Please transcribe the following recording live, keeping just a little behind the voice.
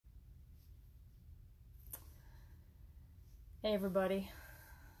Hey everybody.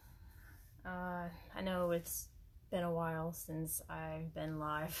 I know it's been a while since I've been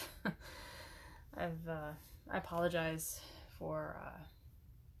live. I apologize for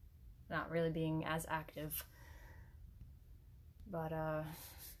not really being as active, but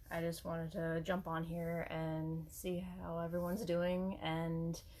I just wanted to jump on here and see how everyone's doing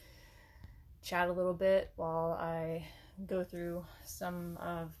and chat a little bit while I go through some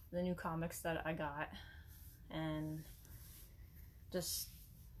of the new comics that I got and just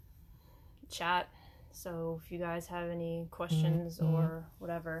chat. So if you guys have any questions or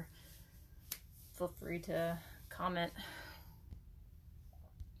whatever, feel free to comment.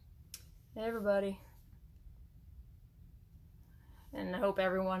 Hey everybody. And I hope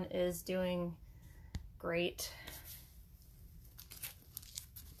everyone is doing great.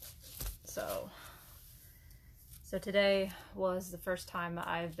 So today was the first time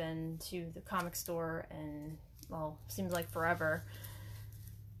I've been to the comic store in, well, seems like forever.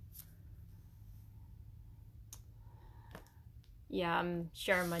 Yeah, I'm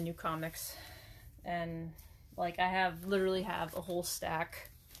sharing my new comics, and like I literally have a whole stack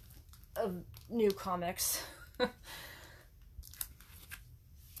of new comics.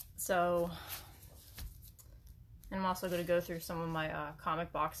 So, and I'm also going to go through some of my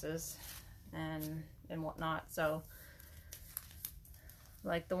comic boxes and whatnot. So,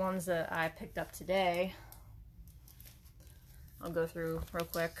 like the ones that I picked up today, I'll go through real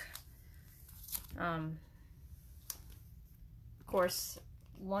quick. Of course,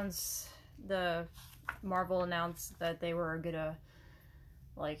 once the Marvel announced that they were gonna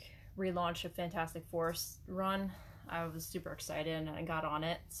like relaunch a Fantastic Four run, I was super excited and I got on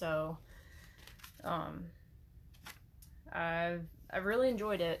it. So I really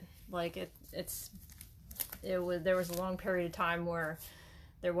enjoyed it. Like there was a long period of time where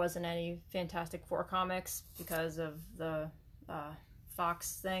there wasn't any Fantastic Four comics because of the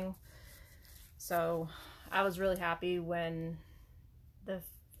Fox thing. So I was really happy when the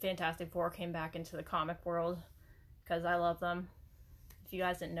Fantastic Four came back into the comic world because I love them. If you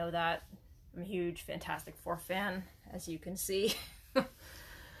guys didn't know that, I'm a huge Fantastic Four fan, as you can see.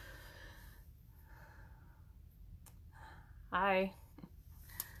 Hi,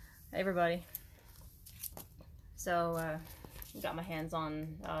 everybody. So, got my hands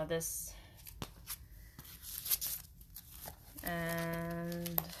on this,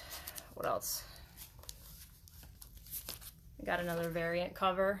 and what else? I got another variant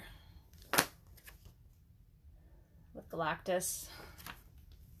cover with Galactus,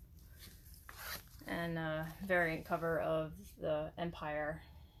 and a variant cover of the Empire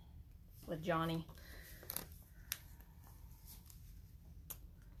with Johnny.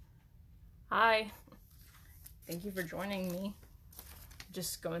 Hi, thank you for joining me.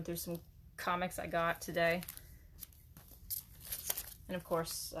 Just going through some comics I got today. And of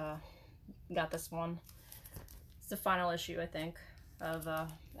course, got this one. It's the final issue, I think, of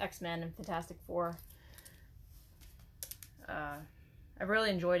X-Men and Fantastic Four. I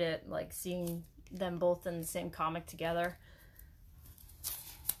really enjoyed it, like seeing them both in the same comic together.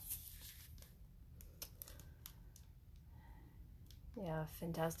 Yeah,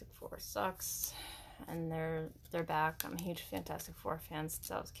 Fantastic Four sucks, and they're back. I'm a huge Fantastic Four fan since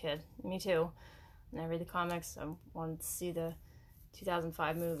I was a kid. Me too. And I read the comics. I wanted to see the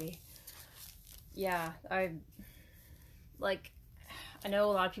 2005 movie. Yeah, I know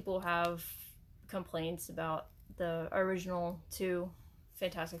a lot of people have complaints about the original two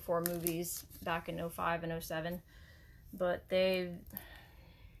Fantastic Four movies back in 05 and 07, but I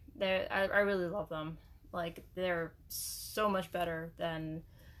really love them. Like, they're so much better than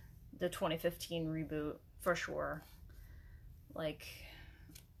the 2015 reboot, for sure. Like,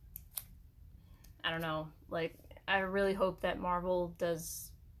 I don't know. Like, I really hope that Marvel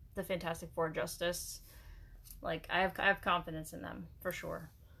does the Fantastic Four justice. Like, I have confidence in them, for sure.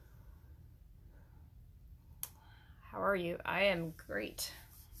 How are you? I am great.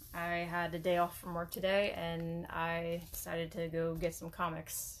 I had a day off from work today, and I decided to go get some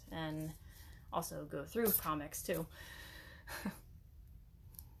comics and also go through comics too.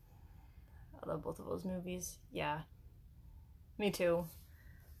 I love both of those movies. Yeah, me too.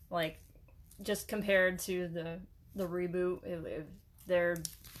 Like, just compared to the reboot,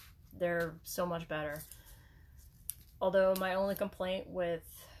 they're so much better. Although my only complaint with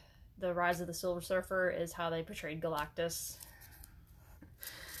the Rise of the Silver Surfer is how they portrayed Galactus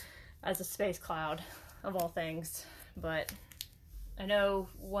as a space cloud, of all things. But I know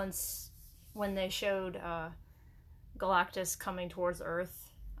when they showed Galactus coming towards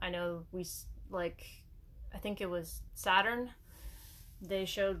Earth, I know I think it was Saturn, they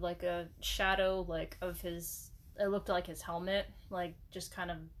showed like a shadow like of his it looked like his helmet, like just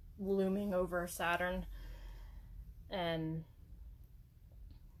kind of looming over Saturn. And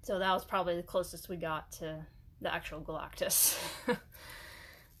so that was probably the closest we got to the actual Galactus.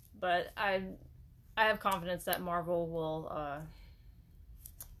 But I have confidence that Marvel will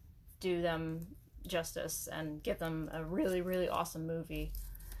do them justice and give them a really, really awesome movie.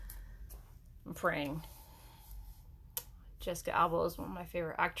 I'm praying. Jessica Alba is one of my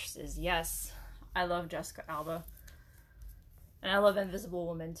favorite actresses. Yes, I love Jessica Alba. And I love Invisible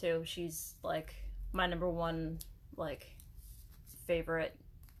Woman too. She's like my number one like favorite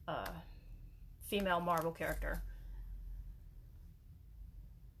female Marvel character.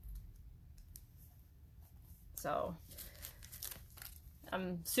 So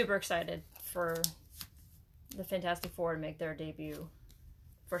I'm super excited for the Fantastic Four to make their debut,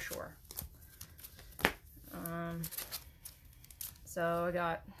 for sure. So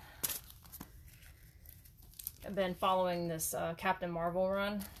I've been following this Captain Marvel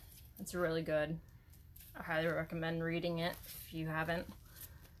run. It's really good. I highly recommend reading it if you haven't.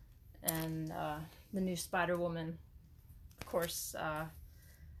 And the new Spider-Woman, of course.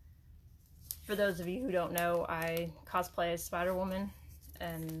 For those of you who don't know, I cosplay as Spider-Woman,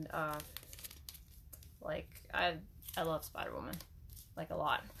 and like I love Spider-Woman, like a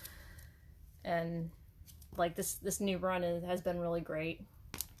lot. And like this new run has been really great,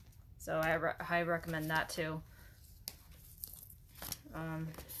 so I highly recommend that too. I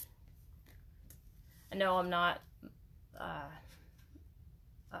know I'm not.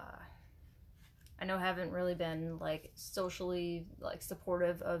 I know I haven't really been like socially like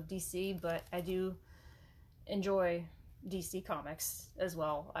supportive of DC, but I do enjoy DC comics as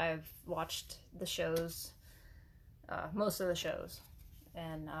well. I've watched the shows, most of the shows,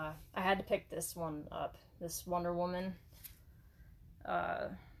 and I had to pick this one up. This Wonder Woman,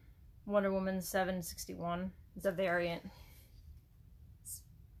 Wonder Woman 761. It's a variant. It's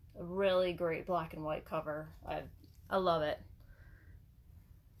a really great black and white cover. I love it.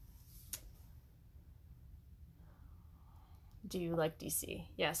 Do you like DC?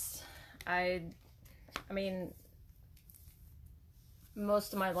 Yes. I mean,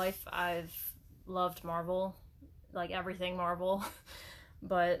 most of my life I've loved Marvel, like everything Marvel,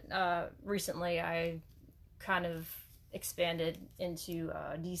 but recently I kind of expanded into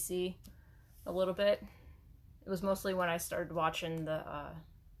DC a little bit. It was mostly when I started watching the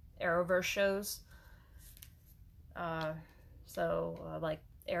Arrowverse shows. Like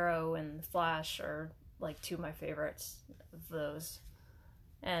Arrow and The Flash are like two of my favorites of those.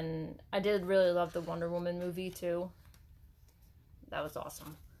 And I did really love the Wonder Woman movie too. That was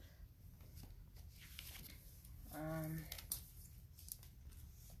awesome.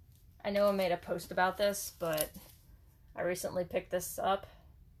 I know I made a post about this, but I recently picked this up.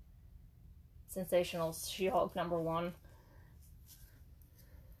 Sensational She-Hulk #1.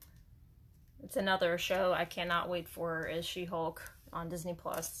 It's another show I cannot wait for, is She-Hulk on Disney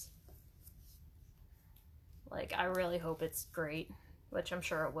Plus. Like, I really hope it's great, which I'm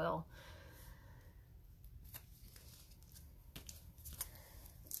sure it will.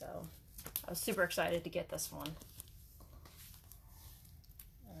 So, I was super excited to get this one.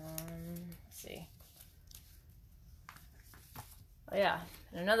 Let's see. Oh yeah,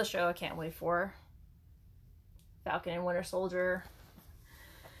 and another show I can't wait for. Falcon and Winter Soldier.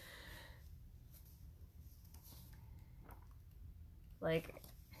 Like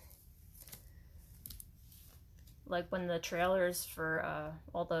when the trailers for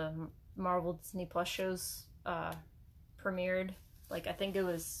all the Marvel Disney Plus shows premiered, like I think it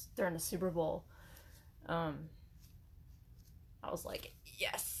was during the Super Bowl. I was like,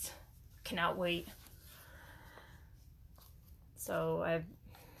 yes, cannot wait. So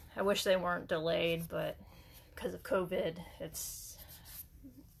I wish they weren't delayed, but because of COVID, it's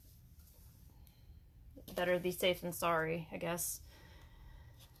better to be safe than sorry, I guess.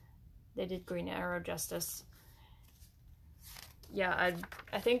 They did Green Arrow justice. Yeah,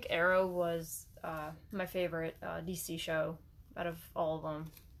 I think Arrow was my favorite DC show out of all of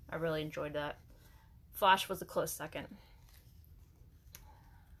them. I really enjoyed that. Flash was a close second.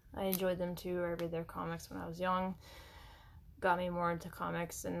 I enjoyed them too. I read their comics when I was young. Got me more into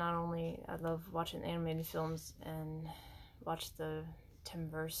comics, and not only I love watching animated films and watch the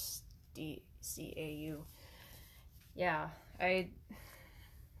Timverse DCAU. Yeah, I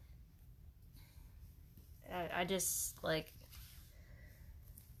just like,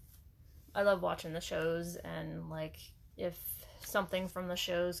 I love watching the shows, and like if something from the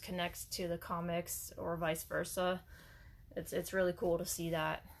shows connects to the comics or vice versa, it's really cool to see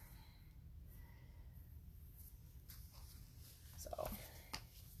that. So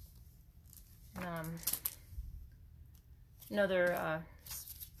another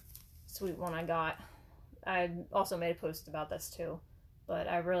sweet one I got. I also made a post about this too, but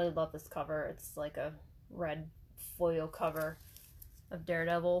I really love this cover. It's like a red foil cover of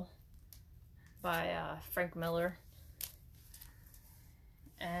Daredevil by Frank Miller.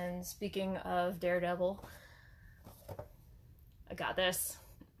 And speaking of Daredevil, I got this.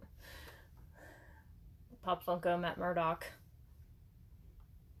 Pop Funko Matt Murdock.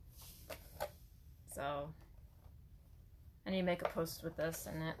 So I need to make a post with this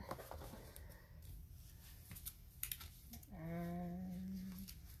in it.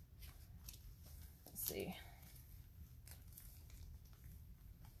 Let's see.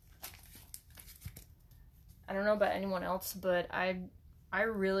 I don't know about anyone else, but I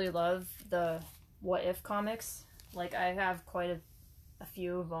really love the What If comics. Like, I have quite a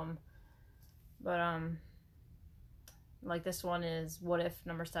few of them, but like this one is What If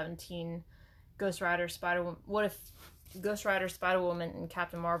number 17, Ghost Rider, Spider-Woman. What if Ghost Rider, Spider-Woman, and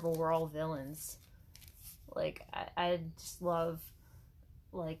Captain Marvel were all villains? Like, I just love,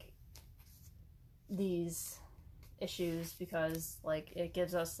 like, these issues because, like, it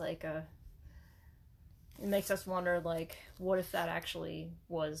gives us, like, it makes us wonder, like, what if that actually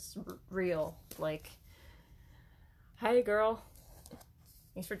was real? Like, hi, girl.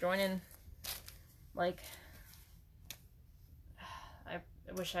 Thanks for joining. Like,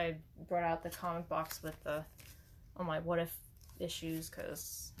 I wish I brought out the comic box with all my what if issues,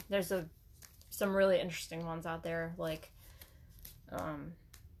 because there's some really interesting ones out there. Like,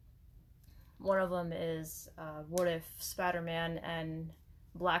 one of them is what if Spider-Man and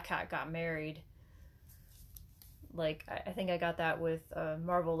Black Cat got married. Like, I think I got that with a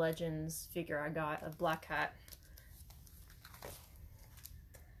Marvel Legends figure I got of Black Cat.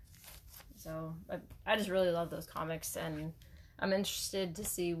 So I just really love those comics, and I'm interested to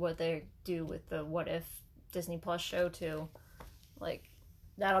see what they do with the What If Disney Plus show too. Like,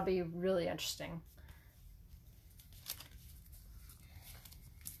 that'll be really interesting.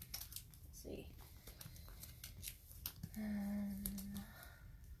 Let's see.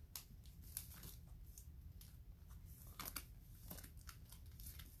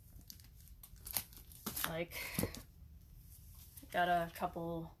 Like, got a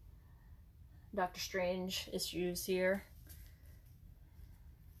couple Doctor Strange issues here.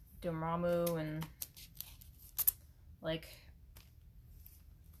 Dormammu, and like,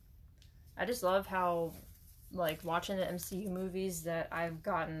 I just love how, like, watching the MCU movies, that I've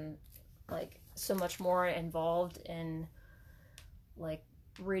gotten, like, so much more involved in, like,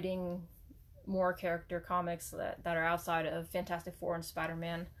 reading more character comics that are outside of Fantastic Four and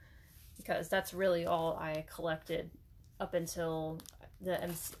Spider-Man, because that's really all I collected up until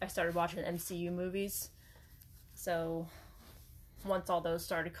I started watching the MCU movies. So once all those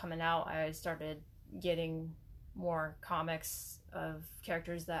started coming out, I started getting more comics of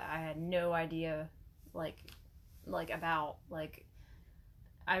characters that I had no idea, like about. Like,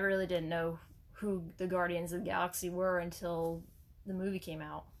 I really didn't know who the Guardians of the Galaxy were until the movie came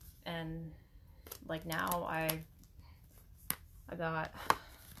out. And, like, now I got,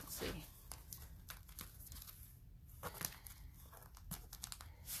 let's see.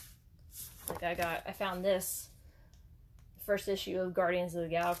 Like, I found this first issue of Guardians of the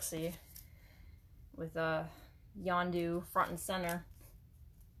Galaxy with Yondu front and center.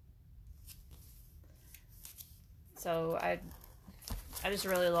 So I just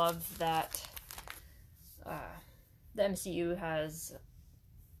really love that the MCU has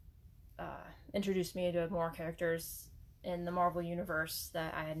introduced me to more characters in the Marvel Universe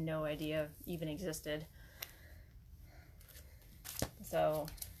that I had no idea even existed. So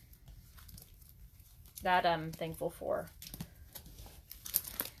that I'm thankful for.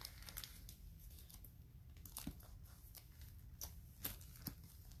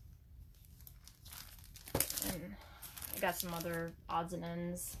 And I got some other odds and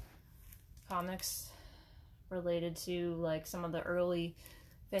ends comics related to, like, some of the early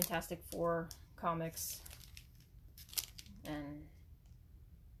Fantastic Four comics. And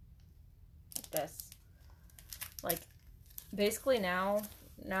this, like, basically now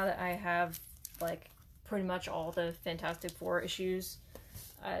that I have, like, pretty much all the Fantastic Four issues,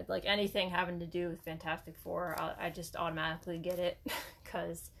 like, anything having to do with Fantastic Four, I just automatically get it.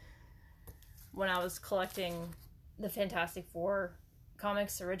 Because when I was collecting the Fantastic Four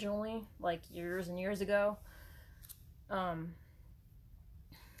comics originally, like, years and years ago, yeah,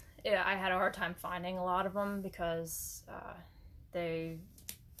 I had a hard time finding a lot of them because they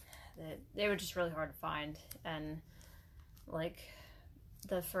were just really hard to find. And, like,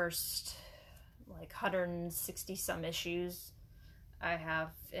 the first, like, 160 some issues I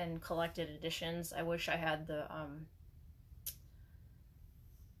have in collected editions. I wish I had the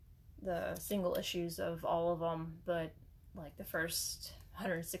the single issues of all of them, but like the first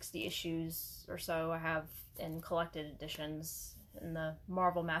 160 issues or so I have in collected editions in the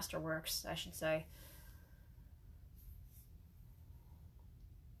Marvel Masterworks, I should say.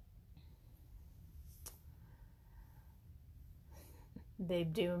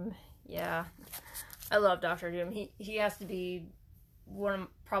 Babe Doom, yeah, I love Doctor Doom. He has to be one of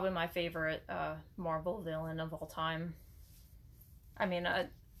probably my favorite Marvel villain of all time. I mean,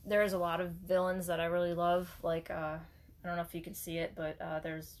 there's a lot of villains that I really love. Like, I don't know if you can see it, but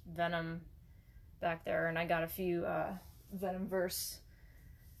there's Venom back there, and I got a few Venomverse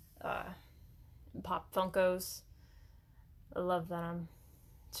Pop Funkos. I love Venom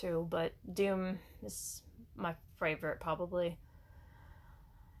too, but Doom is my favorite probably.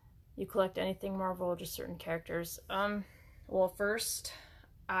 You collect anything Marvel, or just certain characters? Well, first,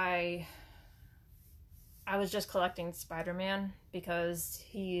 I was just collecting Spider-Man because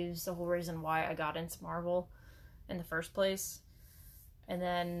he's the whole reason why I got into Marvel in the first place. And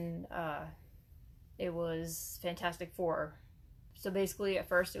then it was Fantastic Four. So basically, at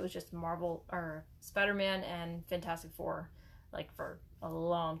first, it was just Marvel or Spider-Man and Fantastic Four, like for a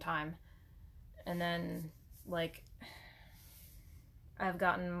long time. And then, like, I've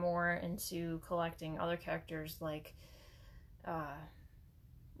gotten more into collecting other characters, like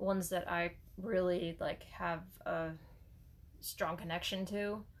ones that I really like have a strong connection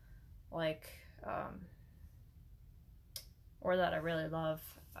to, like or that I really love.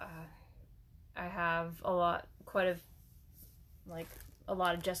 I have a lot of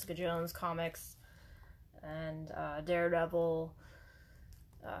Jessica Jones comics and Daredevil,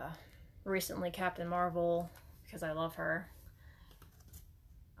 recently Captain Marvel because I love her.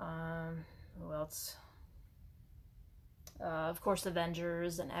 Who else? Of course,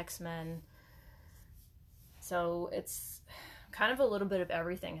 Avengers and X-Men. So it's kind of a little bit of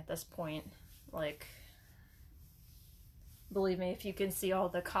everything at this point. Like, believe me, if you can see all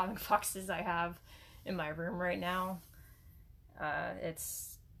the comic boxes I have in my room right now,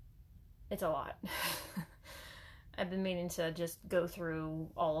 it's a lot. I've been meaning to just go through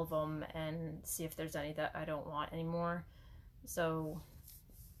all of them and see if there's any that I don't want anymore. So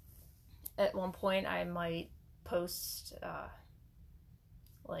at one point I might post,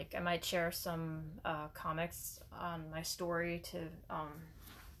 I might share some comics on my story to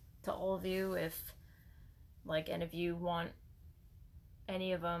all of you if, like, any of you want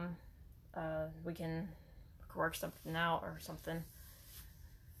any of them. We can work something out or something.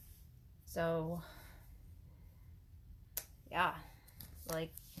 So, yeah,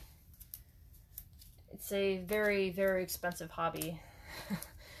 like, it's a very, very expensive hobby.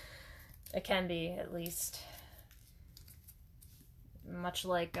 It can be, at least. Much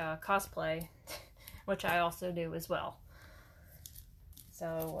like cosplay, which I also do as well.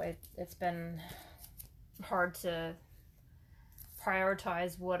 So it's been hard to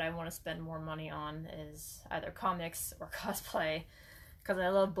prioritize what I want to spend more money on, is either comics or cosplay, because I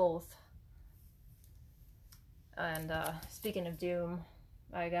love both. And speaking of Doom,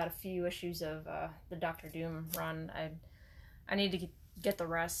 I got a few issues of the Doctor Doom run. I need to get the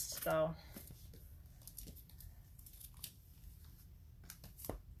rest, though.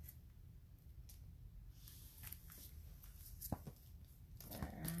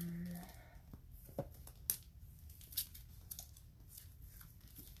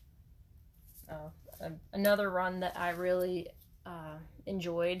 Another run that I really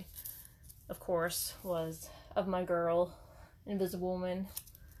enjoyed, of course, was Of My Girl, Invisible Woman.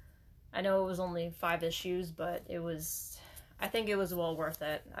 I know it was only 5 issues, but I think it was well worth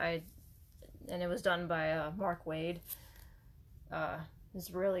it. And it was done by Mark Waid. He's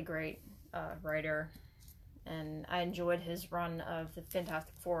a really great writer, and I enjoyed his run of the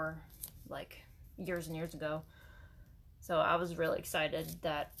Fantastic Four, like, years and years ago. So I was really excited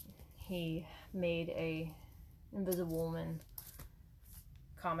that he made a Invisible Woman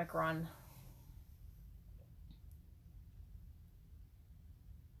comic run.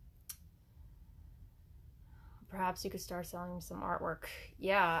 Perhaps you could start selling some artwork.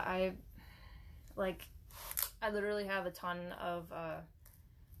 Yeah, I literally have a ton of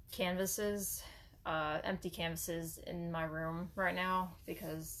canvases, empty canvases in my room right now,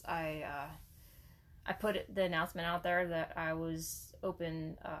 because I put the announcement out there that I was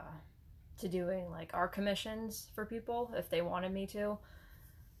open to doing, like, art commissions for people if they wanted me to,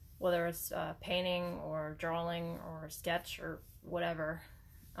 whether it's painting or drawing or sketch or whatever.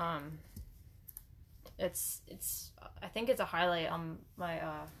 It's I think it's a highlight on my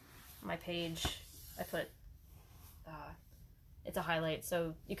my page. I put it's a highlight,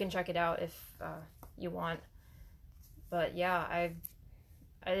 so you can check it out if you want. But yeah,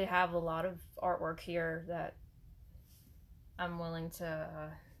 I have a lot of artwork here that I'm willing to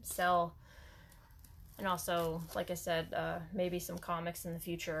sell, and also, like I said, maybe some comics in the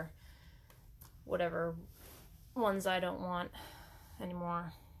future, whatever ones I don't want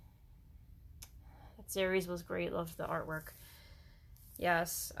anymore. That series was great. Loved the artwork.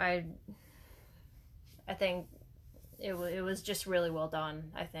 Yes, I think it was just really well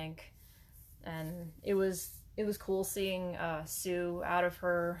done, I think, and it was cool seeing Sue out of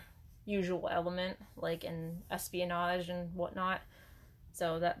her usual element, like in espionage and whatnot.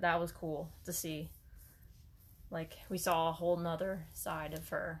 So that was cool to see. Like, we saw a whole nother side of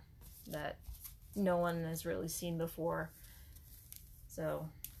her that no one has really seen before. So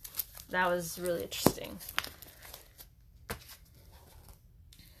that was really interesting.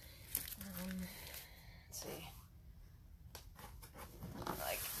 Let's see.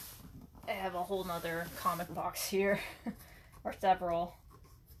 Like, I have a whole nother comic box here, or several.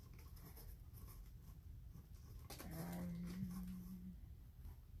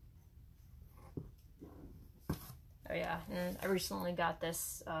 Oh yeah, and I recently got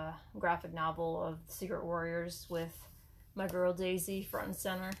this graphic novel of Secret Warriors with my girl Daisy front and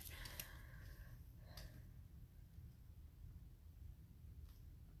center.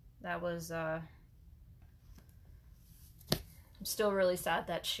 That was, I'm still really sad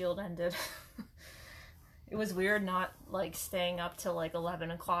that S.H.I.E.L.D. ended. It was weird not, like, staying up till, like, 11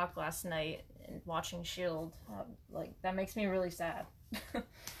 o'clock last night and watching S.H.I.E.L.D. Like, that makes me really sad.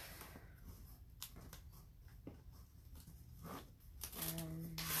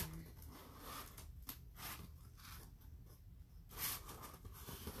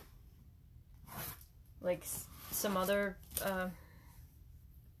 Like, some other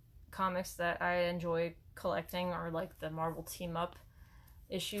comics that I enjoy collecting are, like, the Marvel team-up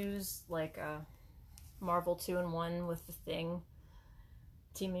issues, like Marvel 2-in-1 with the Thing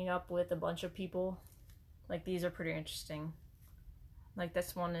teaming up with a bunch of people. Like, these are pretty interesting. Like,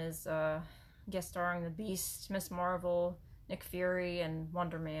 this one is guest starring the Beast, Miss Marvel, Nick Fury, and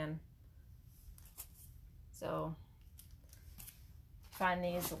Wonder Man. So, find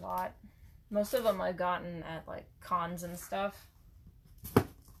these a lot. Most of them I've gotten at, like, cons and stuff.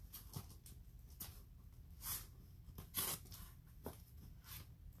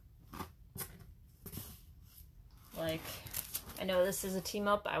 Like, I know this is a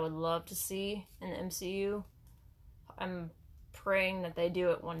team-up I would love to see in the MCU. I'm praying that they do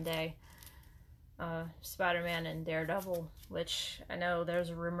it one day. Spider-Man and Daredevil, which I know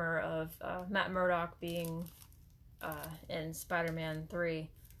there's a rumor of Matt Murdock being in Spider-Man 3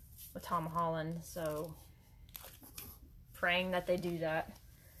 with Tom Holland, so praying that they do that,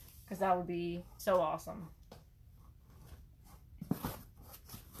 because that would be so awesome.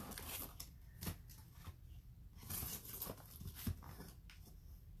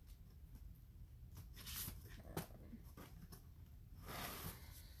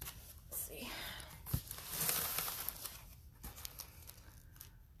 Let's see.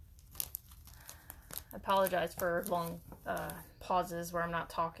 I apologize for long pauses where I'm not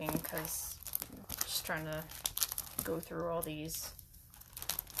talking, because I'm just trying to go through all these.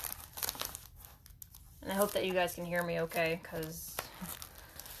 And I hope that you guys can hear me okay, because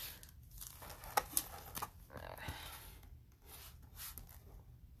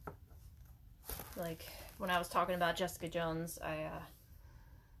like, when I was talking about Jessica Jones, I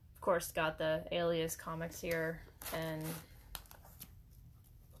of course got the Alias comics here, and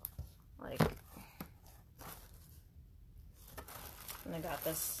like, and I got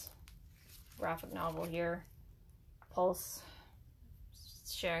this graphic novel here, Pulse,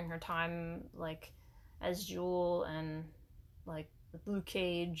 sharing her time, like, as Jewel, and, like, with Luke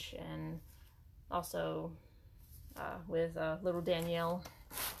Cage, and also with little Danielle.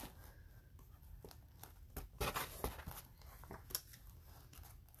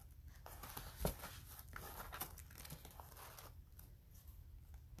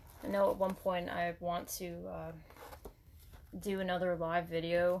 I know at one point I want to do another live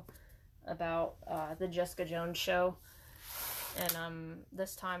video about the Jessica Jones show, and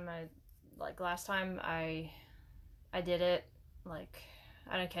this time last time I did it, like,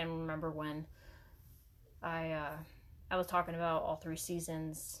 I can't remember when. I was talking about all 3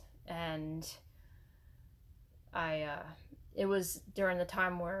 seasons, and it was during the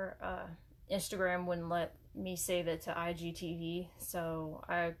time where Instagram wouldn't let me save it to IGTV, so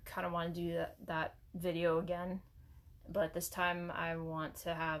I kind of want to do that video again, but this time I want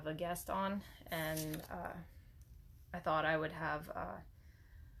to have a guest on, and I thought I would have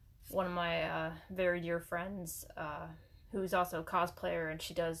one of my very dear friends, who's also a cosplayer, and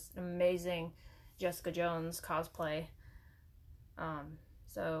she does amazing Jessica Jones cosplay.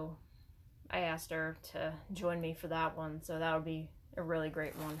 So I asked her to join me for that one, so that would be a really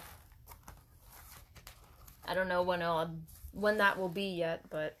great one. I don't know when that will be yet,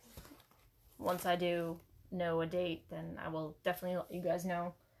 but once I do know a date, then I will definitely let you guys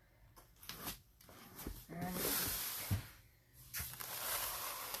know.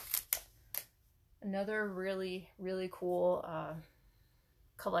 Another really, really cool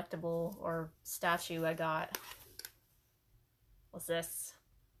collectible or statue I got was this.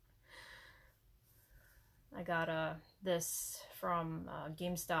 I got this from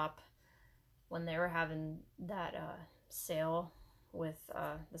GameStop when they were having that sale with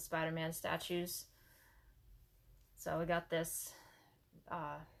the Spider-Man statues. So I got this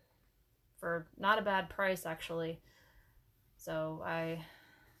for not a bad price, actually. So I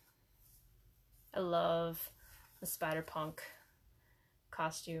love the Spider-Punk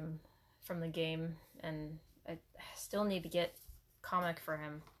costume from the game, and I still need to get comic for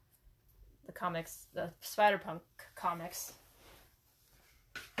him. The comics, the Spider-Punk comics.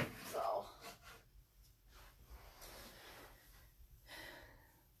 So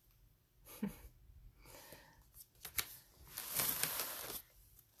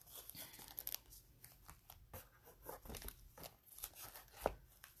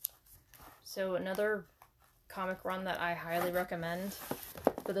So another comic run that I highly recommend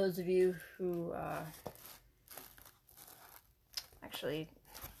for those of you who actually,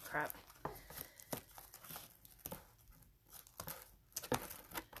 crap.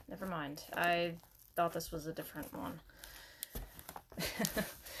 Never mind. I thought this was a different one.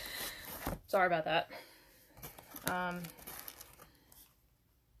 Sorry about that.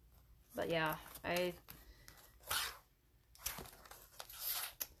 But yeah,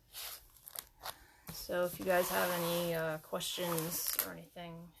 So if you guys have any questions or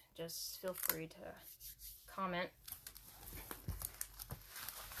anything, just feel free to comment.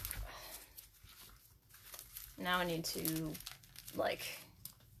 Now I need to, like,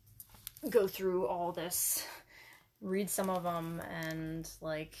 go through all this, read some of them, and,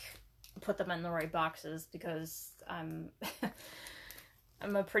 like, put them in the right boxes, because I'm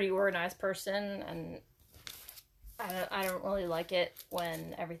I'm a pretty organized person, and I don't really like it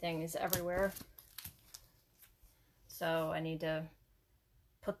when everything is everywhere. So I need to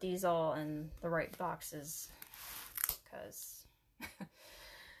put these all in the right boxes, because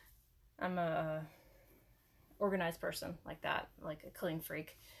I'm a organized person like that, like a clean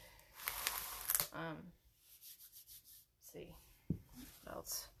freak. Let's see what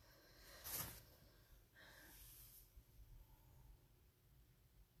else.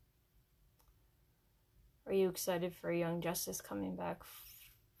 Are you excited for Young Justice coming back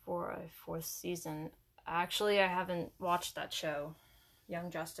for a 4th season? Actually, I haven't watched that show, Young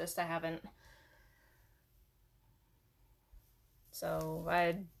Justice. I haven't. So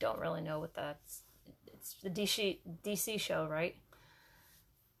I don't really know what that's. It's the DC show, right?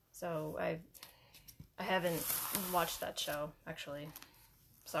 So I haven't watched that show, actually.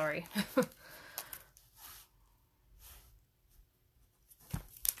 Sorry.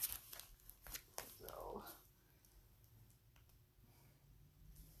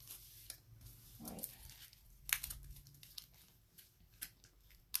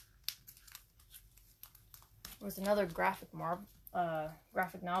 There was another graphic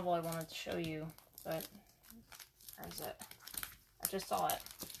novel I wanted to show you, but where is it? I just saw it.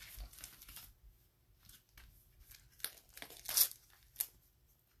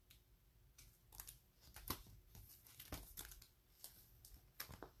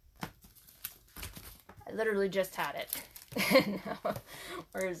 I literally just had it.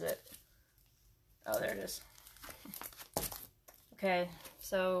 Where is it? Oh, there it is. Okay,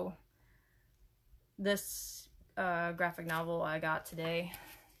 so this graphic novel I got today,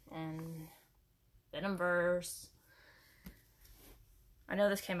 and Venomverse. I know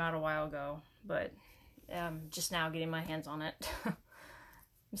this came out a while ago, but I'm just now getting my hands on it. I'm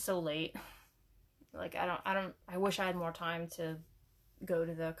so late. Like, I wish I had more time to go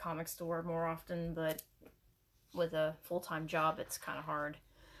to the comic store more often, but with a full-time job, it's kind of hard.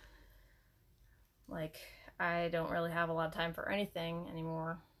 Like, I don't really have a lot of time for anything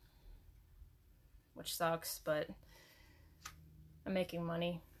anymore, which sucks, but I'm making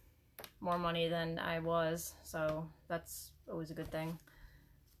money, more money than I was, so that's always a good thing.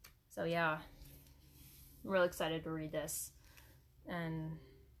 So yeah, I'm really excited to read this, and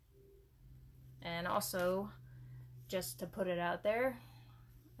also, just to put it out there,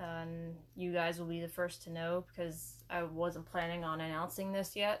 and you guys will be the first to know, because I wasn't planning on announcing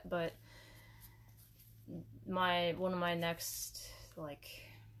this yet, but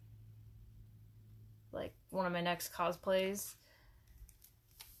one of my next cosplays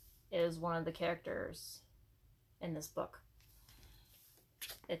is one of the characters in this book.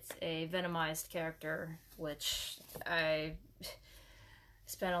 It's a Venomized character, which I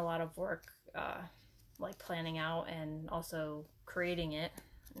spent a lot of work like planning out and also creating it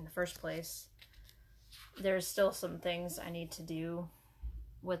in the first place. There's still some things I need to do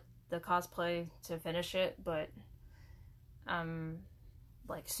with the cosplay to finish it, but I'm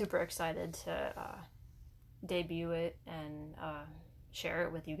like super excited to debut it and share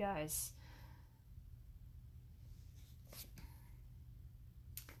it with you guys.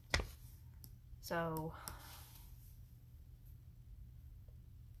 So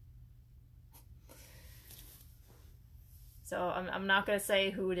I'm not gonna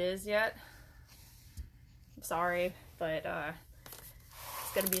say who it is yet. I'm sorry, but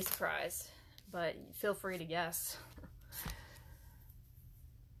it's gonna be a surprise. But feel free to guess.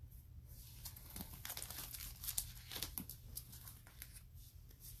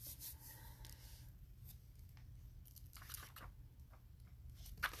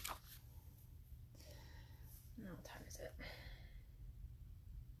 What time is it?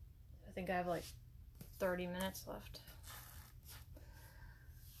 I think I have like 30 minutes left.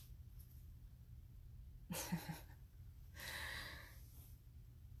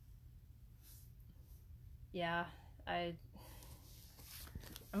 Yeah, I'm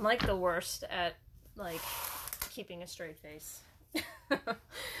like the worst at like keeping a straight face.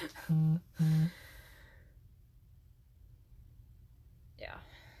 Yeah,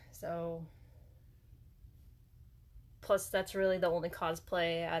 so plus that's really the only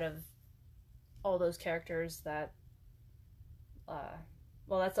cosplay out of all those characters that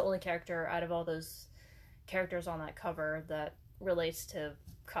well, that's the only character out of all those characters on that cover that relates to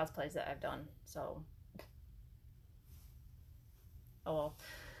cosplays that I've done. So oh well.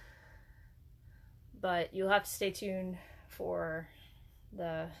 But you'll have to stay tuned for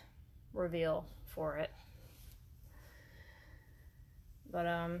the reveal for it. But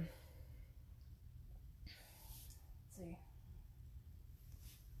let's see.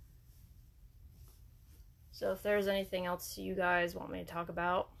 So if there's anything else you guys want me to talk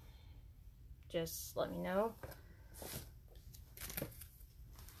about, just let me know.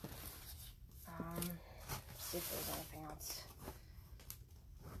 See if there's anything else.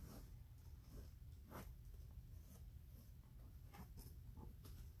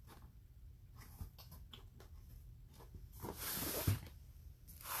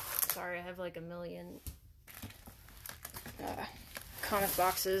 Sorry, I have like a million comic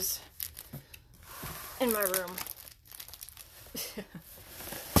boxes in my room.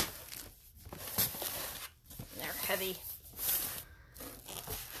 They're heavy.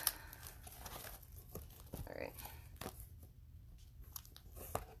 Alright.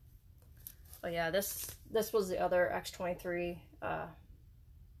 Oh yeah, this was the other X-23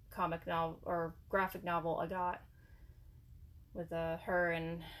 comic novel or graphic novel I got with her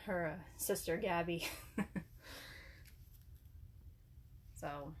and her sister Gabby.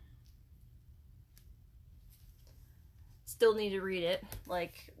 So still need to read it,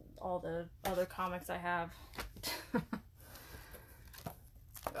 like all the other comics I have.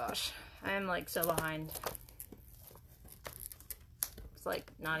 Gosh, I am like so behind. It's like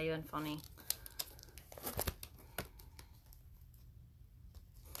not even funny.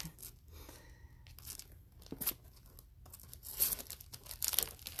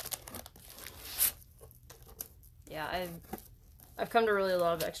 Yeah, I've come to really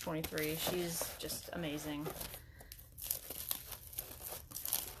love X-23. She's just amazing.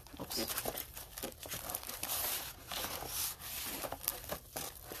 Oops.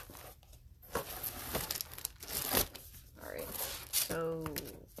 Alright, so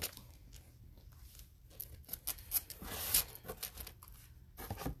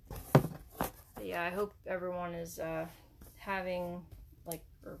yeah, I hope everyone is having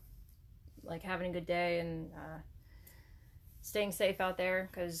having a good day and staying safe out there,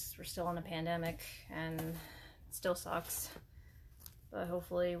 because we're still in a pandemic and it still sucks. But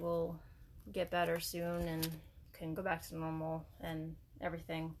hopefully we'll get better soon and can go back to normal and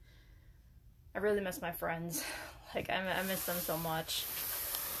everything. I really miss my friends. Like, I miss them so much.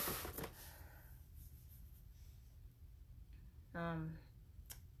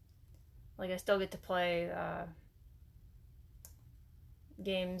 Like, I still get to play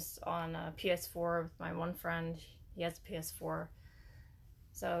games on PS4 with my one friend. He has a PS4,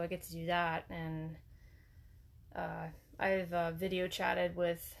 so I get to do that. And I've video chatted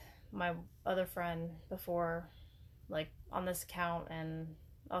with my other friend before, like on this account and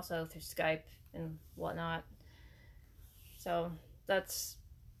also through Skype and whatnot. So that's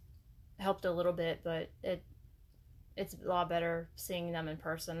helped a little bit, but it's a lot better seeing them in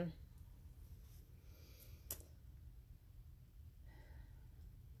person.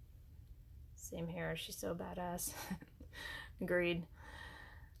 Same here. She's so badass. Agreed.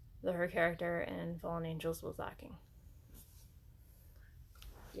 Though her character in Fallen Angels was lacking.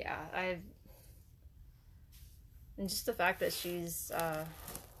 Yeah, and just the fact that she's a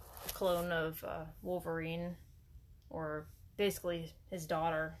clone of Wolverine, or basically his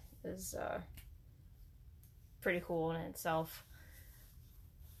daughter, is pretty cool in itself.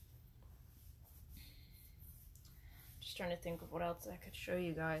 Just trying to think of what else I could show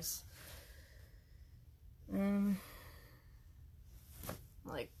you guys.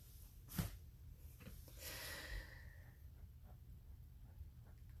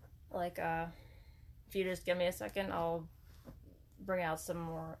 Like, if you just give me a second, I'll bring out some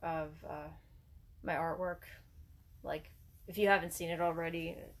more of my artwork. Like, if you haven't seen it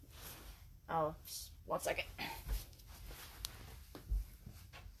already, I'll just, 1 second.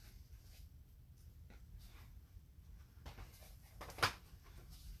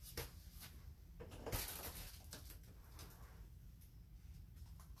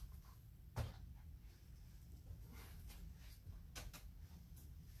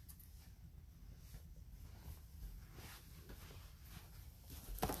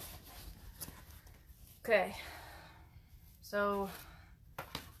 Okay, so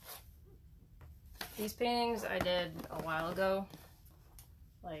these paintings I did a while ago,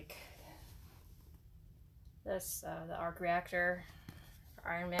 like this, the arc reactor for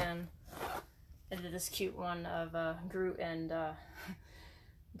Iron Man. I did this cute one of Groot and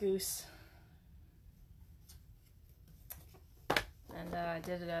Goose, and I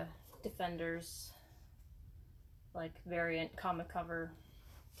did a Defenders, like, variant comic cover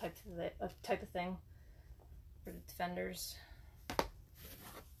type of thing for the Defenders.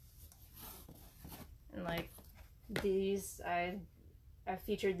 And like these, I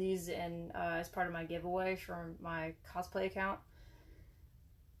featured these in as part of my giveaway from my cosplay account.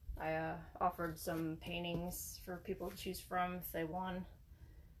 I offered some paintings for people to choose from if they won.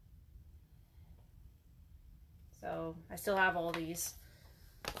 So I still have all these.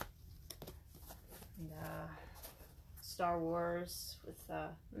 And, Star Wars with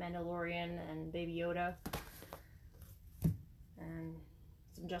Mandalorian and Baby Yoda, and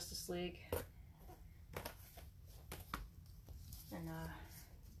some Justice League, and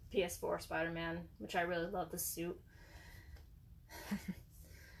PS4 Spider-Man, which I really love the suit.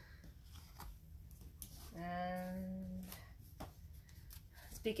 And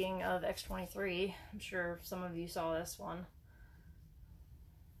speaking of X-23, I'm sure some of you saw this one.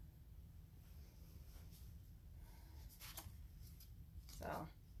 So,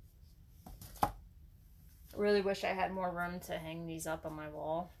 I really wish I had more room to hang these up on my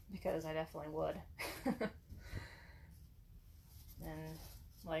wall, because I definitely would. And,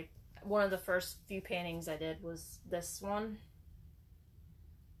 like, one of the first few paintings I did was this one.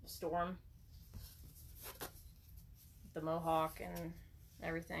 Storm. The mohawk and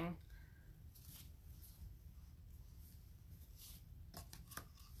everything.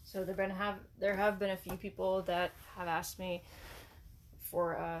 So there have been a few people that have asked me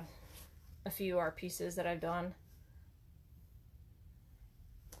for a few art pieces that I've done.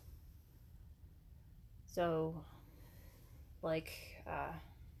 So, like,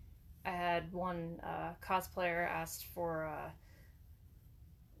 I had one cosplayer asked for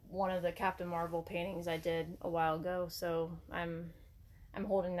one of the Captain Marvel paintings I did a while ago, so I'm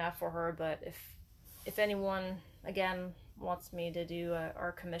holding that for her. But if anyone again wants me to do a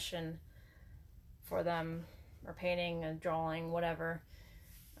art commission for them, or painting, a drawing, whatever,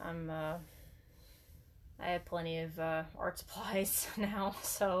 I have plenty of art supplies now,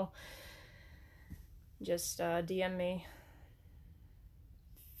 so just DM me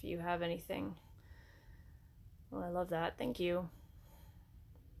if you have anything. Well, I love that. Thank you.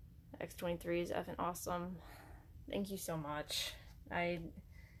 X-23 is effing awesome. Thank you so much. I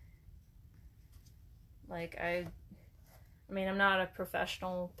mean, I'm not a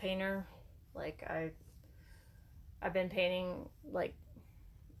professional painter. Like, I've been painting, like,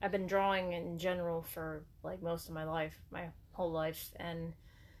 I've been drawing in general for, like, most of my life, my whole life, and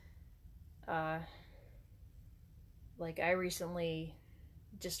like, I recently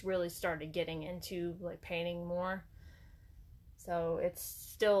just really started getting into, like, painting more. So it's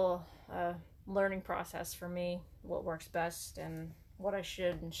still a learning process for me, what works best and what I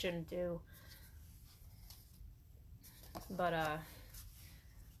should and shouldn't do. But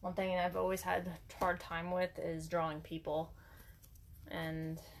one thing I've always had a hard time with is drawing people.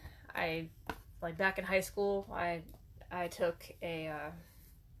 And like, back in high school, I took an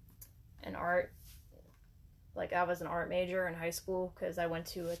art, like, I was an art major in high school because I went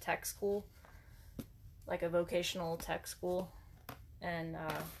to a tech school, like a vocational tech school. And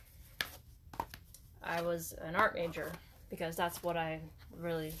I was an art major because that's what I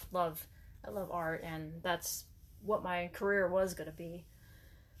really love. I love art, and that's what my career was going to be.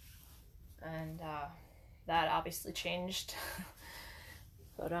 And that obviously changed.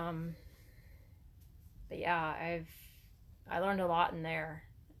 but yeah, I learned a lot in there,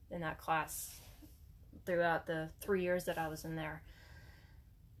 in that class, throughout the 3 years that I was in there.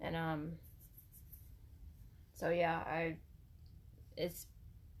 And so yeah, it's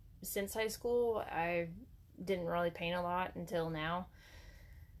since high school I didn't really paint a lot until now,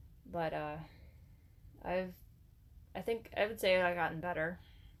 but I think I would say I've gotten better,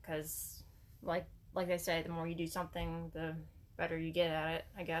 because like they say, the more you do something, the better you get at it,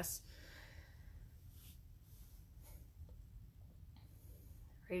 I guess.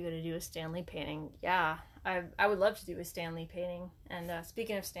 Are you gonna do a Stan Lee painting? Yeah, I would love to do a Stan Lee painting. And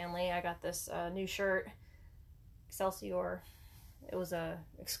speaking of Stan Lee, I got this new shirt, Excelsior. It was a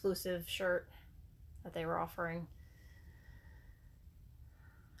exclusive shirt that they were offering.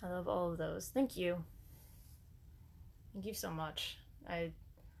 I love all of those. Thank you. Thank you so much. I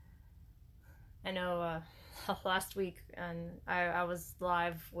know last week, and I was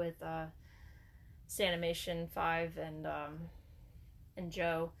live with Sanimation 5 and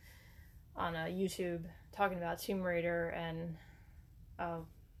Joe on YouTube talking about Tomb Raider, and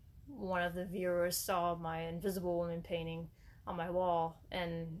one of the viewers saw my Invisible Woman painting on my wall,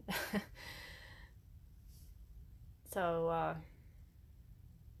 and so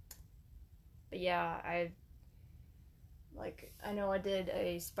but yeah, I know I did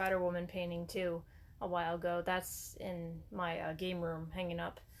a Spider-Woman painting too a while ago. That's in my game room hanging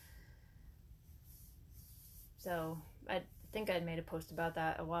up. So I think I made a post about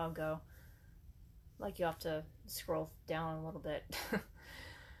that a while ago. Like, you have to scroll down a little bit.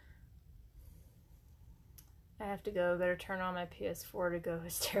 I have to go. Better turn on my PS4 to go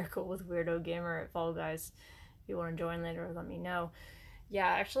hysterical with Weirdo Gamer at Fall Guys. If you want to join later, let me know. Yeah,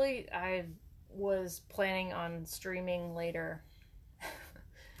 actually, I was planning on streaming later.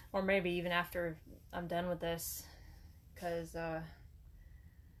 Or maybe even after I'm done with this. Because I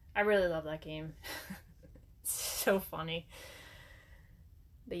really love that game. It's so funny.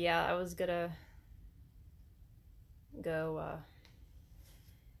 But yeah, I was gonna go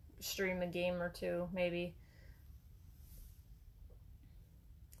stream a game or two, maybe.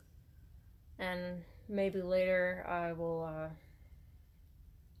 And maybe later I will,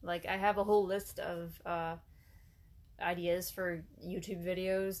 I have a whole list of ideas for YouTube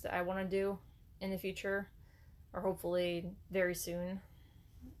videos that I want to do in the future, or hopefully very soon.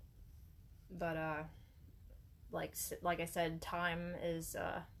 But like I said, time is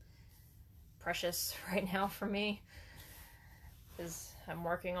precious right now for me, because I'm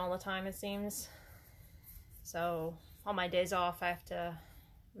working all the time, it seems. So on my days off, I have to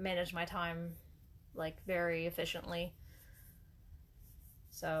manage my time very efficiently.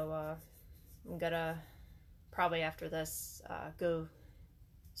 So I'm gonna probably after this go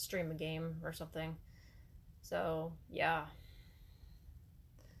stream a game or something. So yeah,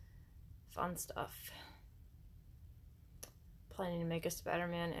 fun stuff. Planning to make a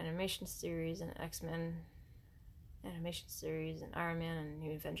Spider-Man animation series, and X-Men animation series, and Iron Man and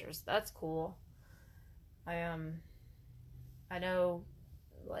New Avengers. That's cool. I know,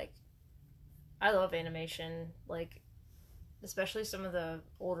 I love animation, especially some of the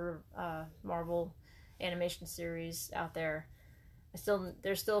older Marvel animation series out there.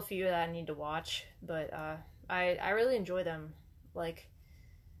 There's still a few that I need to watch, but I really enjoy them.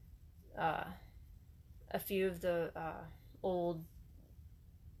 A few of the old,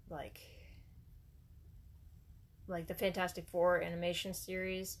 the Fantastic Four animation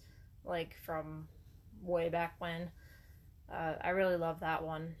series, from way back when. I really love that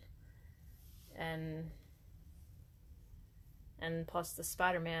one, and plus the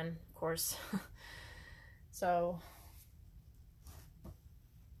Spider-Man, of course. So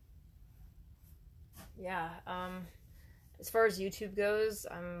yeah, as far as YouTube goes,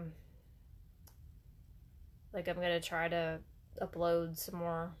 I'm gonna try to upload some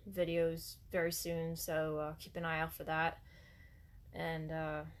more videos very soon, so keep an eye out for that. And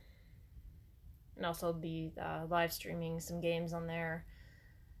also be live streaming some games on there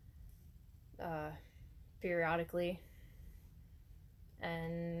periodically,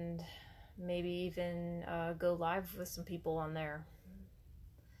 and maybe even go live with some people on there.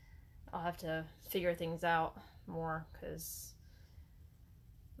 I'll have to figure things out more, because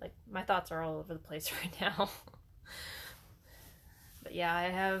my thoughts are all over the place right now. But yeah, I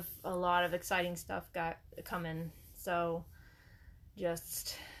have a lot of exciting stuff coming, so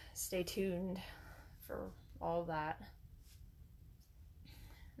just stay tuned for all that.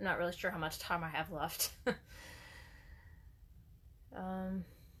 I'm not really sure how much time I have left.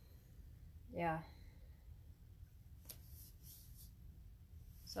 Yeah.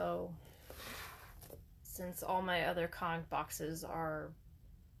 So, since all my other comic boxes are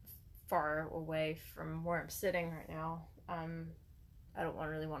far away from where I'm sitting right now, I don't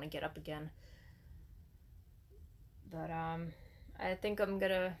really want to get up again. But I think I'm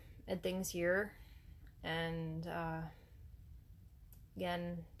gonna end things here, and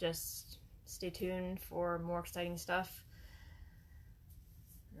again, just stay tuned for more exciting stuff.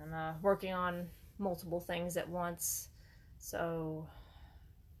 I'm working on multiple things at once, so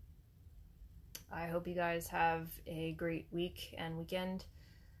I hope you guys have a great week and weekend,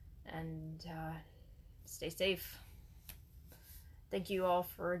 and stay safe. Thank you all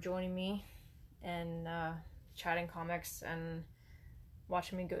for joining me and chatting comics and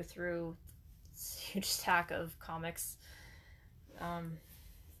watching me go through this huge stack of comics. I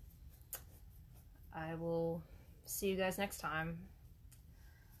will see you guys next time.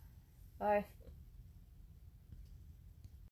 Bye.